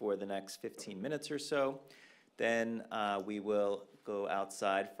questions for the next 15 minutes or so. Then we will go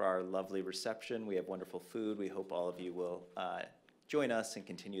outside for our lovely reception. We have wonderful food. We hope all of you will join us and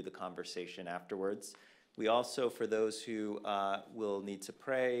continue the conversation afterwards. We also, for those who will need to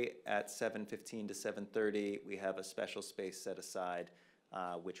pray at 7:15 to 7:30, we have a special space set aside,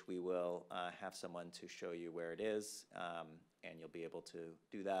 which we will have someone to show you where it is, and you'll be able to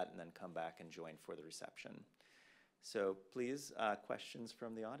do that and then come back and join for the reception. So please, questions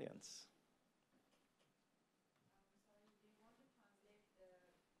from the audience.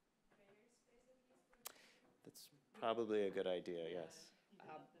 That's probably a good idea, yes.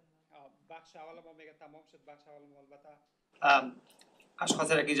 بخش اول ما میگه تمام شد، بخش اول ما البته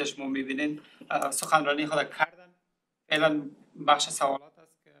اشخاصی را که اینجا شما میبینین سخنرانی خود کردن. فعلا بخش سوالات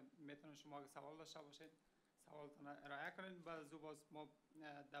است که میتونید شما اگه سوال داشته باشید سوالتون ارائه کنین. بعد باز ما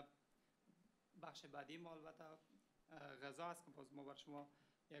در بخش بعدی ما البته غذا است که باز ما بر شما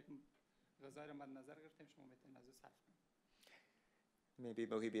یک غذای را مد نظر گرفتیم، شما میتونید از او صرف کنید. Maybe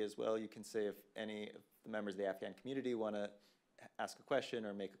Mohibi as well, you can say if any of the members of the Afghan community want to ask a question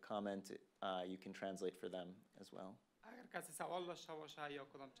or make a comment, you can translate for them as well. اگر کسی سوال داشته باشه یا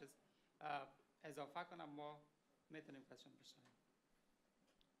کدام چیز اضافه کنم ما میتونیم ازشان بشنویم.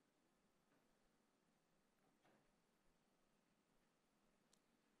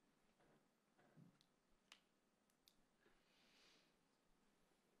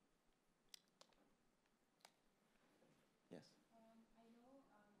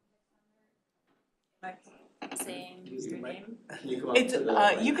 Yes. Saying your name. It's,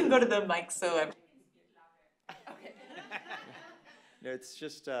 you can go to the mic so everyone. No, it's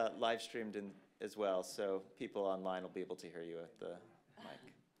just live streamed in as well, so people online will be able to hear you at the mic.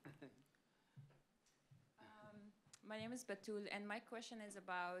 My name is Batul, and my question is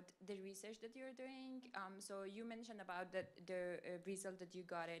about the research that you're doing. So you mentioned about the result that you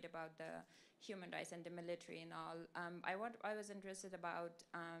got it about the human rights and the military and all. I was interested about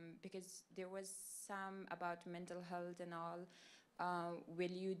because there was some about mental health and all.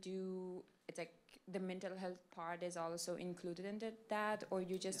 Will you do it's like the mental health part is also included in that, or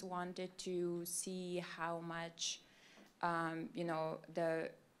you just wanted to see how much you know the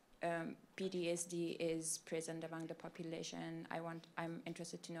PTSD is present among the population. I'm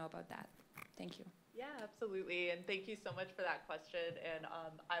interested to know about that. Thank you. Yeah, absolutely. And thank you so much for that question. And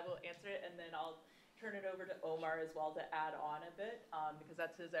I will answer it, and then I'll turn it over to Omar as well to add on a bit, because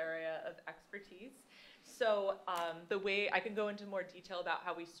that's his area of expertise. So the way I can go into more detail about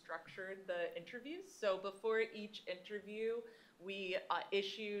how we structured the interviews. So before each interview, we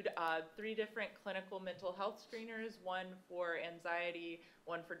issued 3 different clinical mental health screeners, one for anxiety,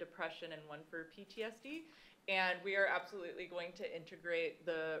 one for depression, and one for PTSD. And we are absolutely going to integrate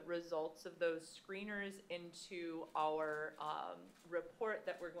the results of those screeners into our report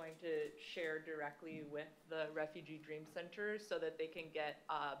that we're going to share directly with the Refugee Dream Center so that they can get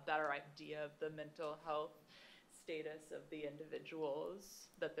a better idea of the mental health status of the individuals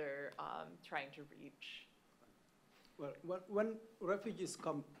that they're trying to reach. Well, when refugees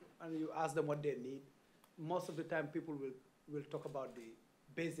come and you ask them what they need, most of the time people will talk about the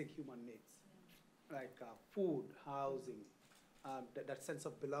basic human needs, like food, housing, that sense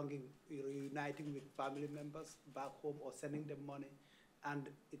of belonging, reuniting with family members back home or sending them money. And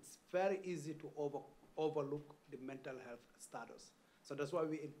it's very easy to overlook the mental health status. So that's why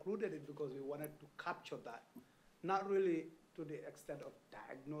we included it, because we wanted to capture that, not really to the extent of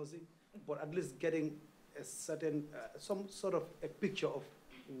diagnosing, but at least getting a certain, some sort of a picture of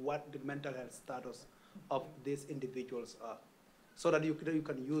what the mental health status of these individuals are, so that you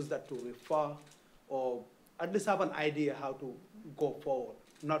can use that to refer or at least have an idea how to go forward,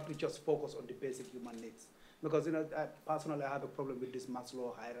 not to just focus on the basic human needs. Because personally, I have a problem with this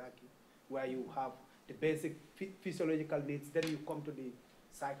Maslow hierarchy, where you have the basic physiological needs, then you come to the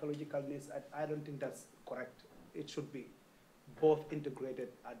psychological needs. I don't think that's correct. It should be both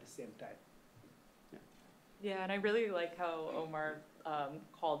integrated at the same time. Yeah, and I really like how Omar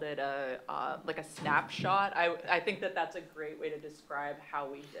called it like a snapshot. I think that that's a great way to describe how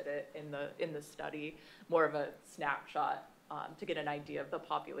we did it in the study, more of a snapshot to get an idea of the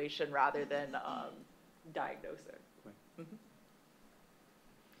population rather than diagnosing. Right. Mm-hmm.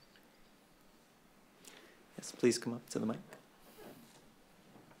 Yes, please come up to the mic.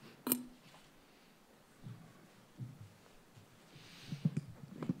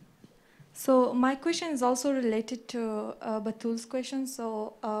 So my question is also related to Batul's question.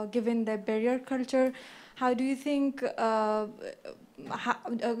 So given the barrier culture, how do you think,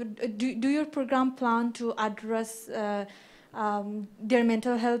 do your program plan to address their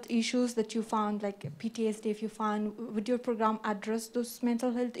mental health issues that you found, like PTSD if you found, would your program address those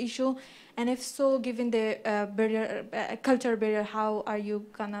mental health issues? And if so, given the culture barrier, how are you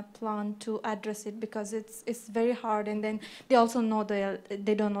gonna plan to address it? Because it's very hard, and then they also know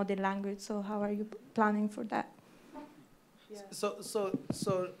they don't know the language. So how are you planning for that? Yeah. So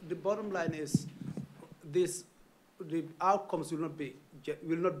the bottom line is the outcomes will not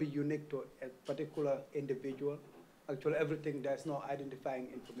be unique to a particular individual. Actually, everything, there's no identifying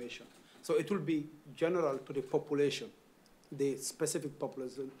information. So it will be general to the population, the specific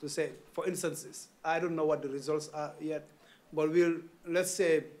population. To say, for instance, I don't know what the results are yet, but let's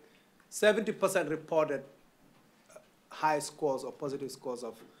say 70% reported high scores or positive scores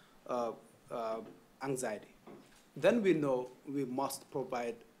of anxiety. Then we know we must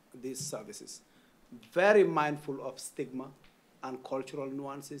provide these services. Very mindful of stigma and cultural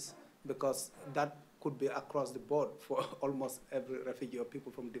nuances, because that could be across the board for almost every refugee or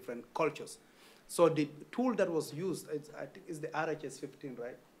people from different cultures. So the tool that was used, I think, is the CHRHS 15,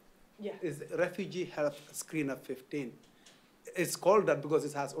 right? Yeah. Is the Refugee Health Screener 15. It's called that because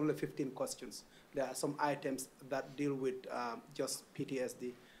it has only 15 questions. There are some items that deal with just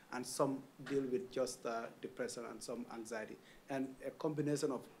PTSD, and some deal with just depression and some anxiety. And a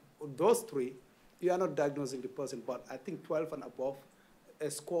combination of those 3 you are not diagnosing the person, but I think 12 and above, a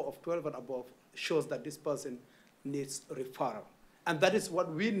score of 12 and above shows that this person needs referral. And that is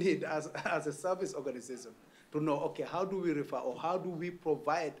what we need as a service organization, to know, okay, how do we refer, or how do we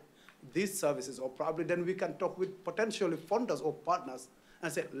provide these services, or probably then we can talk with potentially funders or partners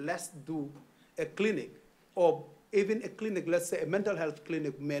and say, let's do a clinic, or even a clinic, let's say a mental health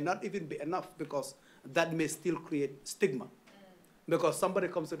clinic may not even be enough, because that may still create stigma. Because somebody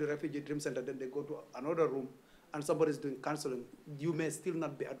comes to the Refugee Dream Center, then they go to another room, and somebody's doing counseling, you may still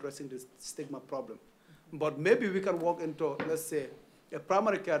not be addressing this stigma problem. But maybe we can walk into, let's say, a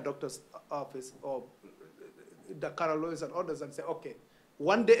primary care doctor's office, or the Carolo's and others, and say, okay,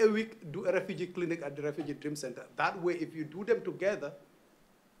 one day a week, do a refugee clinic at the Refugee Dream Center. That way, if you do them together,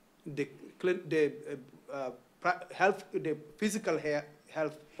 the physical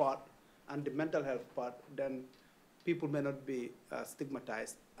health part and the mental health part, then people may not be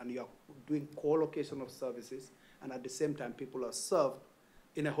stigmatized, and you're doing co-location of services, and at the same time, people are served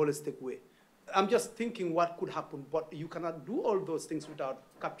in a holistic way. I'm just thinking what could happen, but you cannot do all those things without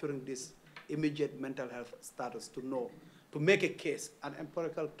capturing this immediate mental health status to know, to make a case, an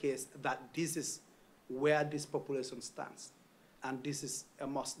empirical case, that this is where this population stands, and this is a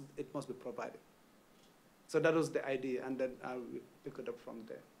must, it must be provided. So that was the idea, and then I'll pick it up from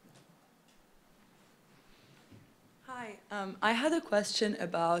there. Hi, I had a question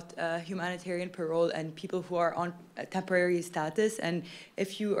about humanitarian parole and people who are on temporary status, and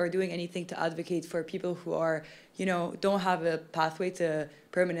if you are doing anything to advocate for people who are, don't have a pathway to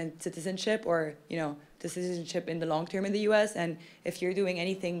permanent citizenship, or, to citizenship in the long term in the US, and if you're doing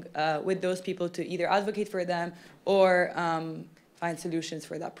anything with those people to either advocate for them or find solutions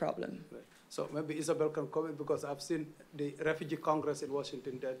for that problem. So maybe Isabel can comment, because I've seen the Refugee Congress in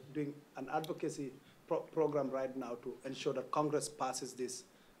Washington, they're doing an advocacy program right now to ensure that Congress passes this,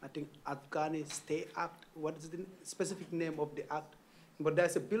 I think, Afghan Stay Act. What is the specific name of the act? But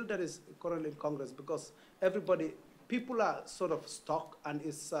there's a bill that is currently in Congress, because people are sort of stuck, and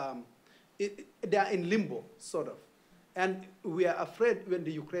it's, they are in limbo, sort of. And we are afraid when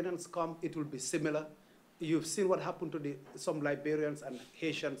the Ukrainians come, it will be similar. You've seen what happened to some Liberians and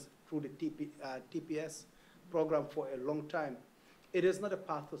Haitians through the TPS program for a long time. It is not a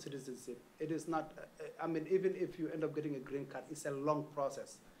path to citizenship. It is not, I mean, even if you end up getting a green card, it's a long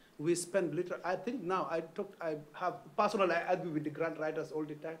process. We spend literally, I think now, personally, I argue with the grant writers all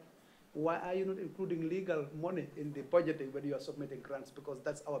the time. Why are you not including legal money in the budgeting when you are submitting grants? Because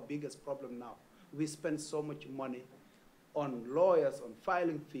that's our biggest problem now. We spend so much money on lawyers, on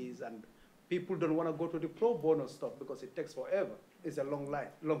filing fees, and people don't want to go to the pro bono stuff because it takes forever. It's a long line,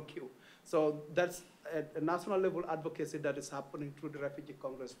 long queue. So that's a national level advocacy that is happening through the Refugee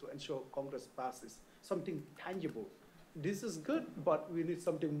Congress to ensure Congress passes something tangible. This is good, but we need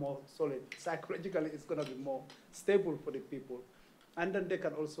something more solid. Psychologically, it's going to be more stable for the people. And then they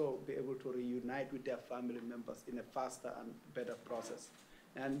can also be able to reunite with their family members in a faster and better process.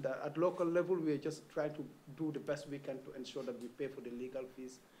 And at local level, we are just trying to do the best we can to ensure that we pay for the legal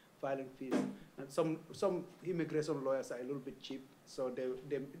fees, filing fees. And some immigration lawyers are a little bit cheap, so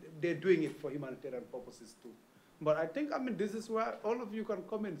they're doing it for humanitarian purposes too. But I think, this is where all of you can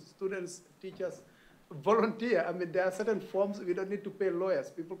come in, students, teachers, volunteer. There are certain forms, we don't need to pay lawyers.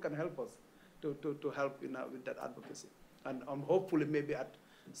 People can help us to help with that advocacy. And hopefully maybe at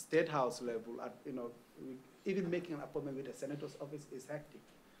State House level, even making an appointment with the Senator's office is hectic.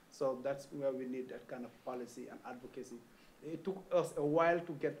 So that's where we need that kind of policy and advocacy. It took us a while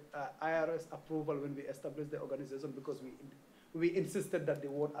to get IRS approval when we established the organization, because we insisted that the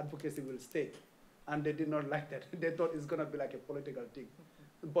word advocacy will stay. And they did not like that. They thought it's going to be like a political thing.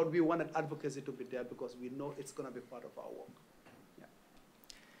 But we wanted advocacy to be there because we know it's going to be part of our work.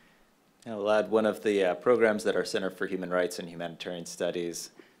 I'll add, one of the programs that our Center for Human Rights and Humanitarian Studies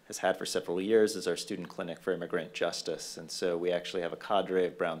has had for several years is our Student Clinic for Immigrant Justice. And so we actually have a cadre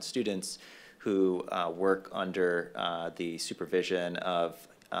of Brown students who work under the supervision of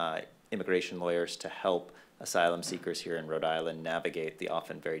immigration lawyers to help asylum seekers here in Rhode Island navigate the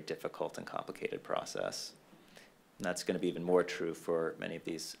often very difficult and complicated process. And that's going to be even more true for many of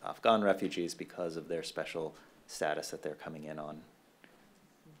these Afghan refugees because of their special status that they're coming in on.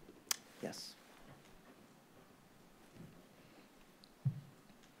 Yes.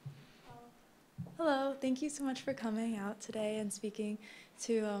 Hello, thank you so much for coming out today and speaking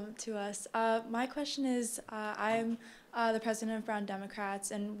to us. My question is, I'm the president of Brown Democrats,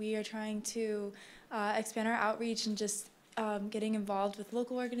 and we are trying to expand our outreach and just getting involved with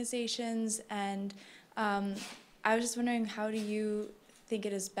local organizations. And I was just wondering, how do you think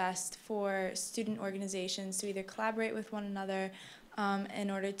it is best for student organizations to either collaborate with one another in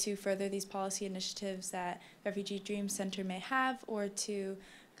order to further these policy initiatives that Refugee Dream Center may have, or to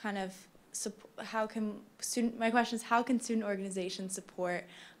kind of my question is, how can student organizations support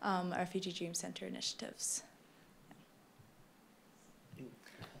Refugee Dream Center initiatives?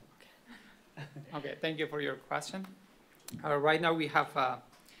 Okay, thank you for your question. Right now we have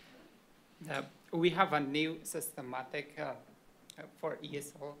a new systematic for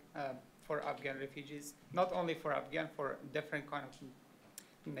ESL for Afghan refugees, not only for Afghan, for different kind of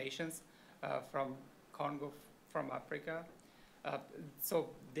nations from Congo, from Africa. So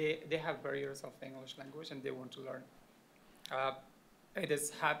they have barriers of English language and they want to learn. It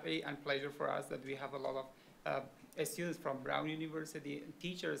is happy and pleasure for us that we have a lot of students from Brown University,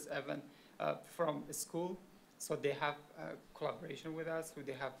 teachers even from school. So they have collaboration with us,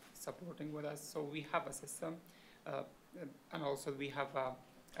 they have supporting with us. So we have a system, and also we have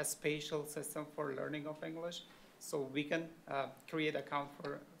a spatial system for learning of English. So we can create account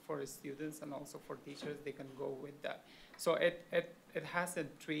for students and also for teachers, they can go with that. So it has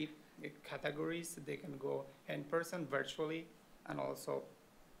three categories. They can go in person, virtually, and also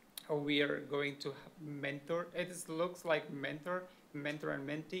we are going to mentor. It looks like mentor and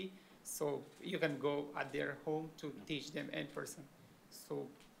mentee. So you can go at their home to teach them in person. So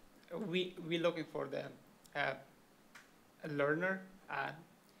we're looking for the learner and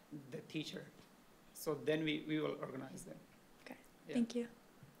the teacher. So then we will organize them. Okay, yeah. Thank you.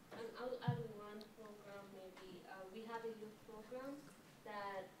 And I'll add one program maybe. We have a youth program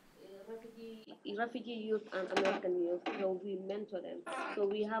that refugee youth and American youth, so we mentor them. So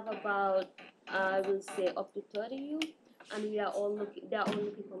we have about, I will say, up to 30 youth. And they are all looking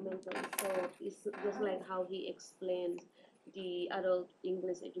for mentors. So it's just like how he explained the adult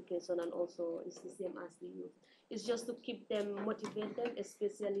English education, and also it's the same as the youth. It's just to keep them motivated,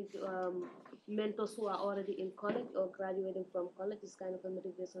 especially mentors who are already in college or graduating from college. It's kind of a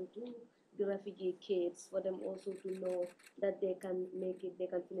motivation to the refugee kids, for them also to know that they can make it, they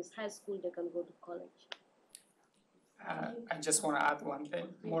can finish high school, they can go to college. I just want to add one thing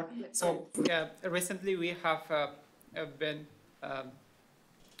more. So recently we have been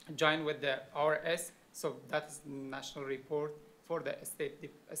joined with the CHRHS, so that's the national report for the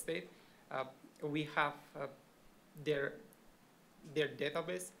state. We have their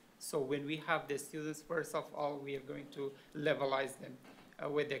database. So when we have the students, first of all, we are going to levelize them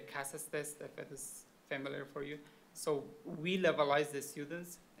with the CHRHS test, if it is familiar for you. So we levelize the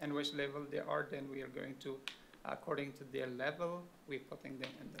students, and which level they are, then we are going to, according to their level, we're putting them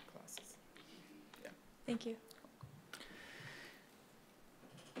in the classes. Yeah. Thank you.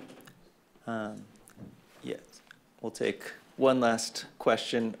 Yes, we'll take one last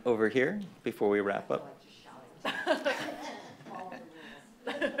question over here before we wrap up.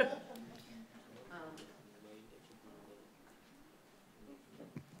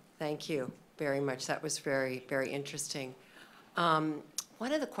 Thank you very much. That was very, very interesting.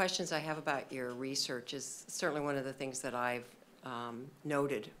 One of the questions I have about your research is certainly one of the things that I've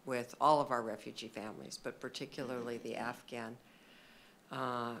noted with all of our refugee families, but particularly the Afghan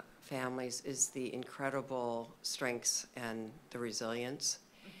families, is the incredible strengths and the resilience.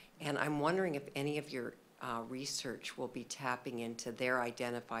 And I'm wondering if any of your research will be tapping into their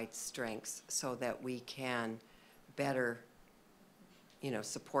identified strengths so that we can better,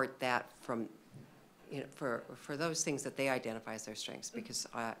 support that from, for those things that they identify as their strengths, because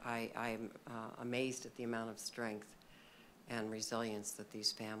I'm amazed at the amount of strength and resilience that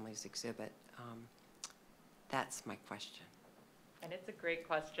these families exhibit. That's my question. And it's a great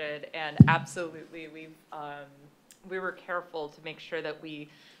question, and absolutely, we were careful to make sure that we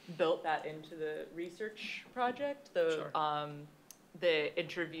built that into the research project, the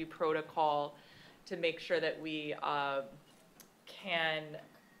interview protocol, to make sure that we can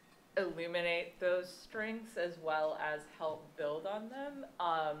illuminate those strengths as well as help build on them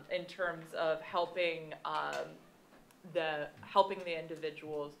in terms of helping the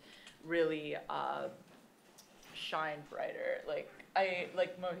individuals really shine brighter. Like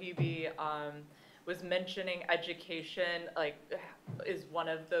Mohibi was mentioning, education is one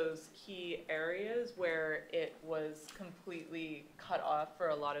of those key areas where it was completely cut off for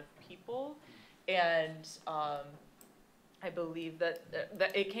a lot of people, and I believe that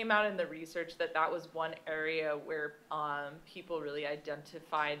it came out in the research that was one area where people really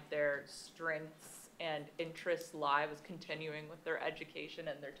identified their strengths and interests lie was continuing with their education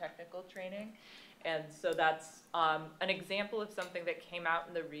and their technical training. And so that's an example of something that came out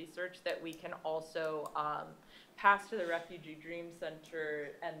in the research that we can also pass to the Refugee Dream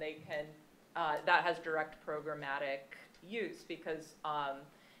Center, and they can, that has direct programmatic use, because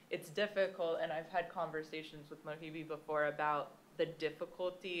it's difficult, and I've had conversations with Mohibi before about the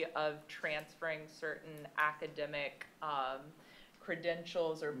difficulty of transferring certain academic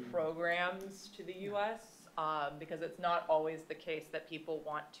credentials or programs to the U.S. Because it's not always the case that people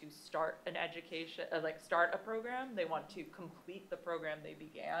want to start an education, start a program. They want to complete the program they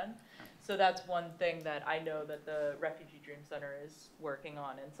began. So that's one thing that I know that the Refugee Dream Center is working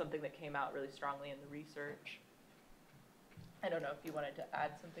on, and something that came out really strongly in the research. I don't know if you wanted to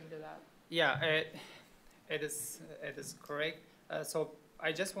add something to that. Yeah, it is correct. So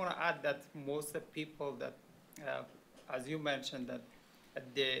I just want to add that most of the people that, as you mentioned, that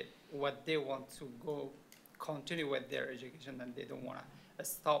what they want to continue with their education, and they don't want to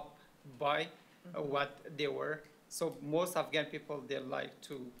stop by what they were. So most Afghan people, they like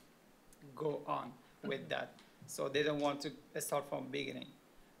to go on with that. So they don't want to start from beginning.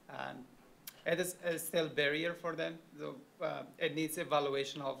 And it is still a barrier for them. So, it needs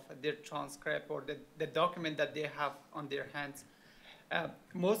evaluation of their transcript or the document that they have on their hands.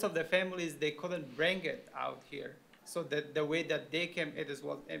 Most of the families, they couldn't bring it out here. So the way that they came,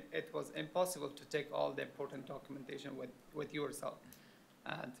 it was impossible to take all the important documentation with yourself.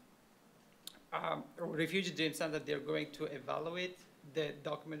 And Refugee Dream Center, they're going to evaluate the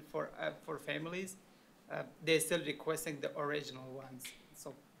document for families. They're still requesting the original ones.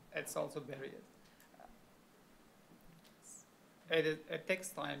 So it's also barrier. It takes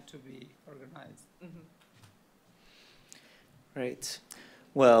time to be organized. Great.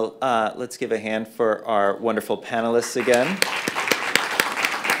 Well, let's give a hand for our wonderful panelists again.